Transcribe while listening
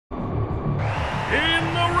In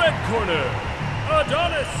the red corner,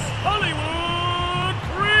 Adonis Hollywood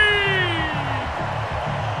Creed!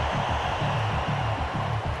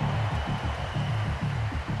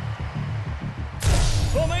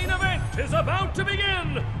 The main event is about to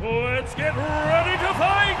begin. Let's get ready to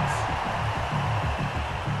fight!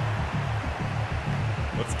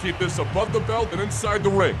 Let's keep this above the belt and inside the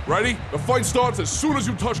ring. Ready? The fight starts as soon as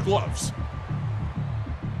you touch gloves.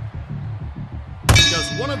 Does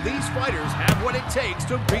one of these fighters have what it takes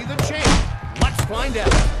to be the champ? Let's find out.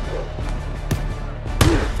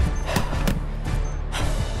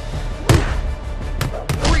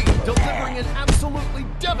 Creed delivering an absolutely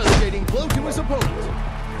devastating blow to his opponent.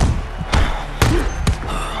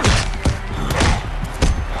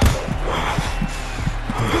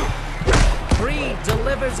 Creed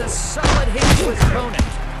delivers a solid hit to his opponent.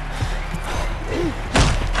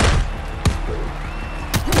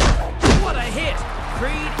 What a hit!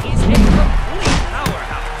 Creed is a complete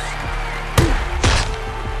powerhouse.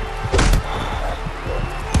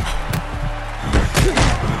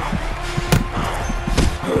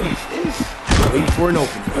 Wait for an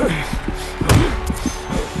opening.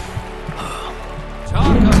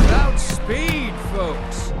 Talk about speed,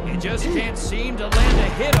 folks. You just can't seem to land a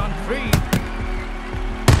hit on Creed.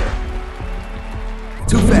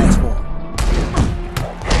 Too fast for him.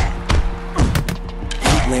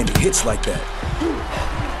 Keep landing hits like that.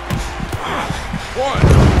 1,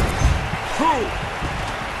 2,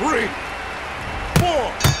 3,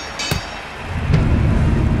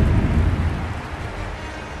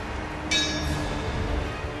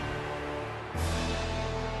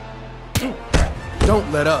 4.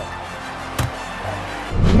 Don't let up.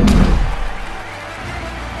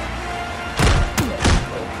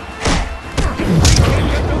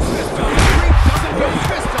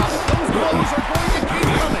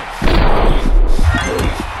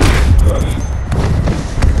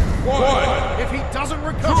 If he doesn't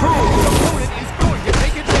recover, his opponent is going to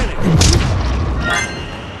take advantage.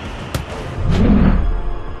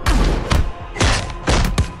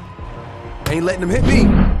 Ain't letting him hit me.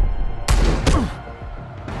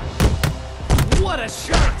 What a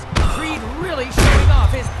shot! Creed really showing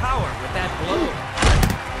off his power with that blow.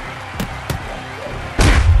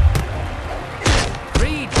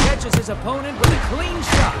 Creed catches his opponent with a clean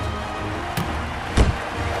shot.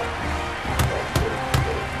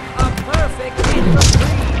 A perfect hit from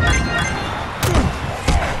Creed.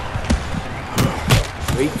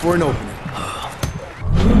 Wait for an opening.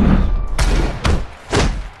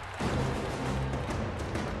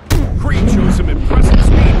 Creed shows some impressive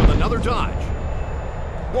speed with another dodge.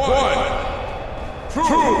 1, 2,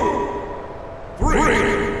 3,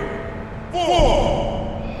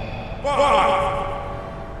 4,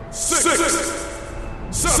 5, 6,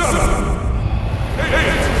 7,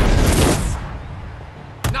 8.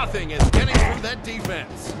 Nothing is getting through that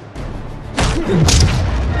defense.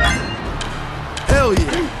 Hell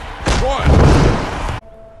yeah. 1.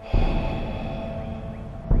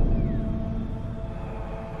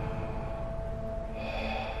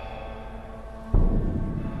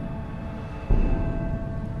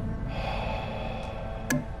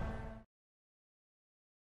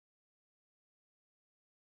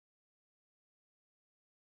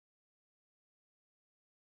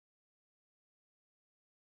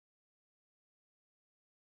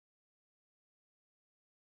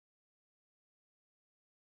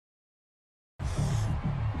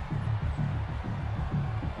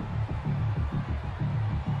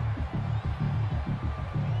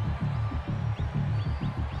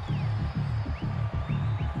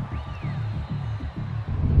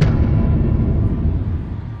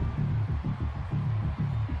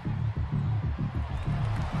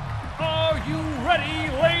 Are you ready,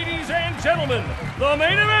 ladies and gentlemen? The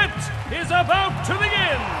main event is about to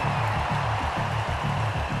begin!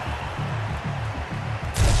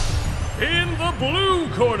 In the blue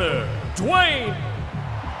corner, Dwayne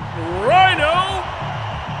Rhino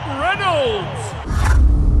Reynolds.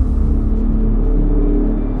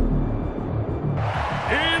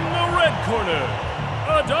 In the red corner,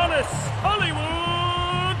 Adonis